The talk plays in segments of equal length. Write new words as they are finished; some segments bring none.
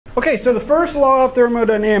Okay, so the first law of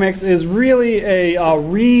thermodynamics is really a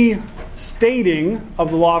restating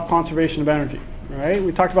of the law of conservation of energy. Right?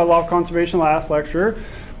 We talked about law of conservation last lecture.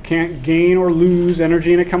 Can't gain or lose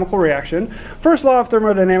energy in a chemical reaction. First law of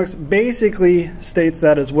thermodynamics basically states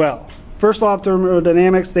that as well. First law of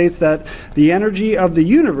thermodynamics states that the energy of the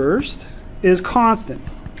universe is constant.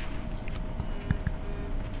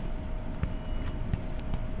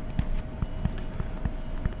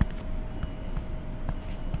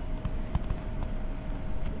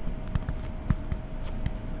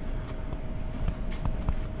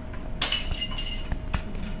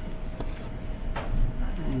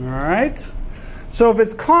 Alright, so if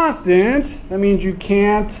it's constant, that means you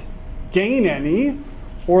can't gain any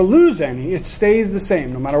or lose any. It stays the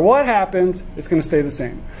same. No matter what happens, it's going to stay the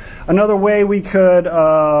same. Another way we could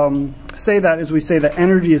say that is we say that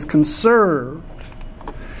energy is conserved.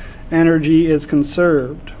 Energy is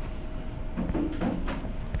conserved.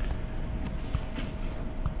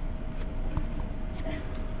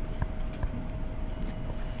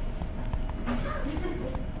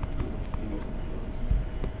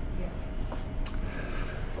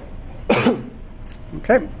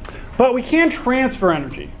 Okay, but we can transfer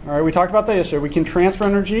energy. All right, we talked about that yesterday. We can transfer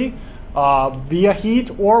energy via heat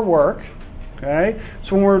or work. Okay,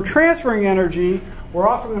 so when we're transferring energy, we're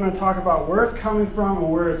often going to talk about where it's coming from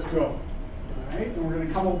and where it's going. All right, and we're going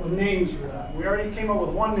to come up with names for that. We already came up with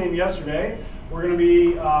one name yesterday. We're going to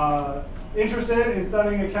be interested in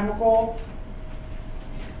studying a chemical.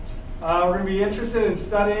 We're going to be interested in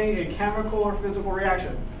studying a chemical or physical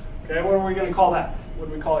reaction. Okay, what are we going to call that? What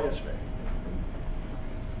did we call it yesterday?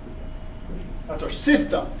 That's our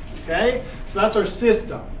system, okay? So that's our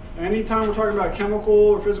system. Anytime we're talking about chemical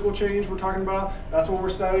or physical change, we're talking about, that's what we're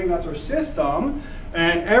studying, that's our system.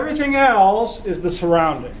 And everything else is the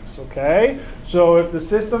surroundings, okay? So if the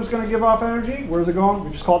system's going to give off energy, where's it going?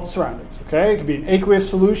 We just call it the surroundings, okay? It could be an aqueous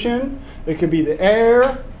solution, it could be the air,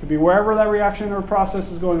 it could be wherever that reaction or process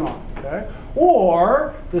is going on, okay?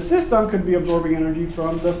 Or the system could be absorbing energy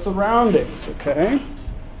from the surroundings, okay?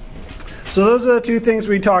 So those are the two things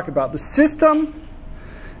we talk about, the system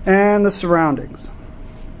and the surroundings.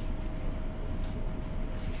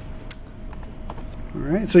 All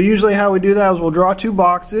right, so usually how we do that is we'll draw two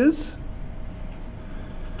boxes,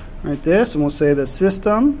 like this, and we'll say the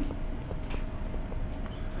system,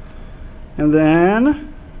 and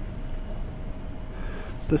then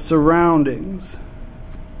the surroundings.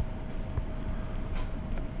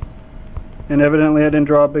 And evidently I didn't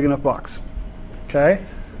draw a big enough box, okay?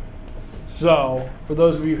 So, for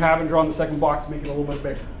those of you who haven't drawn the second box, make it a little bit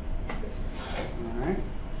bigger. All right.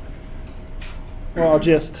 Well,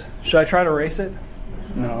 should I try to erase it?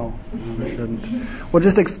 No, I shouldn't. We'll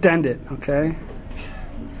just extend it, okay?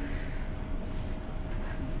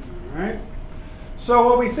 All right. So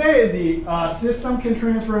what we say is the system can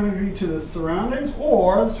transfer energy to the surroundings,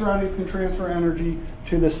 or the surroundings can transfer energy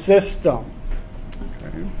to the system.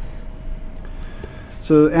 Okay.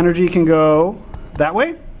 So energy can go that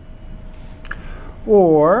way,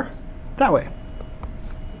 or that way.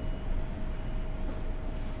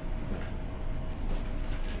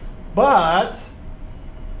 But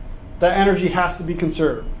that energy has to be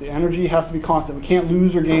conserved. The energy has to be constant. We can't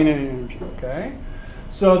lose or gain any energy, okay?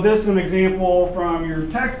 So this is an example from your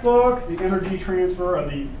textbook, the energy transfer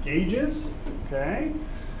of these gauges, okay?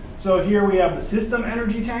 So here we have the system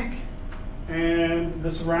energy tank and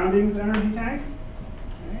the surroundings energy tank.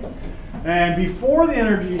 Okay? And before the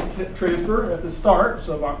energy transfer at the start,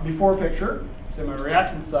 so before picture, so my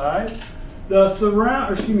reaction side, the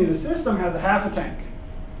system has a half a tank.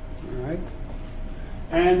 All right?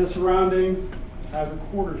 And the surroundings has a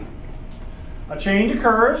quarter tank. A change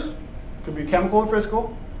occurs, could be chemical or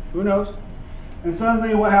physical, who knows? And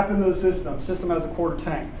suddenly what happened to the system? The system has a quarter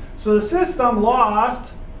tank. So the system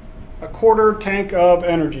lost a quarter tank of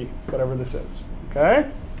energy, whatever this is,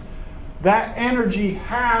 okay? That energy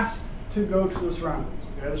has to go to the surroundings.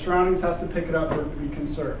 Okay? The surroundings has to pick it up for it to be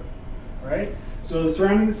conserved, right? So the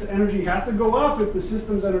surroundings energy has to go up if the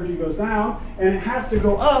system's energy goes down, and it has to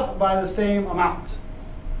go up by the same amount,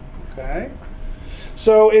 okay?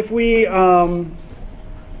 So if we,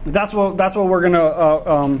 that's what we're going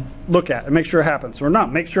to look at and make sure it happens. Or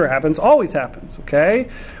not make sure it happens, always happens, okay?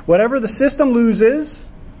 Whatever the system loses,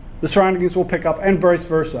 the surroundings will pick up, and vice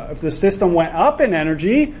versa. If the system went up in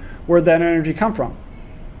energy, where'd that energy come from?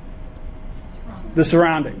 The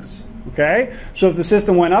surroundings, okay? So if the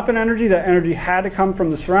system went up in energy, that energy had to come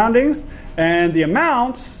from the surroundings, and the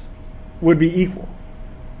amounts would be equal,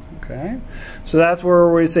 okay? So that's where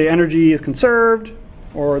we say energy is conserved,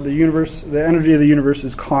 or the energy of the universe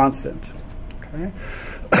is constant, okay?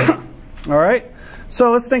 All right, So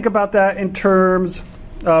let's think about that in terms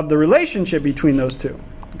of the relationship between those two.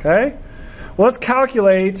 Okay? Well, let's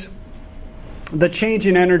calculate the change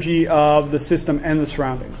in energy of the system and the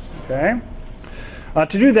surroundings. Okay?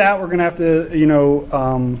 To do that, we're going to have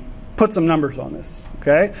to, put some numbers on this.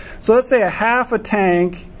 Okay? So let's say a half a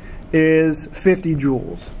tank is 50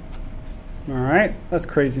 joules. All right? That's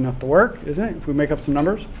crazy enough to work, isn't it? If we make up some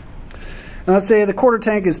numbers. And let's say the quarter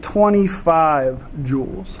tank is 25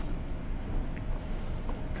 joules.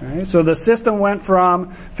 Okay? So the system went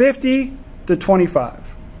from 50 to 25.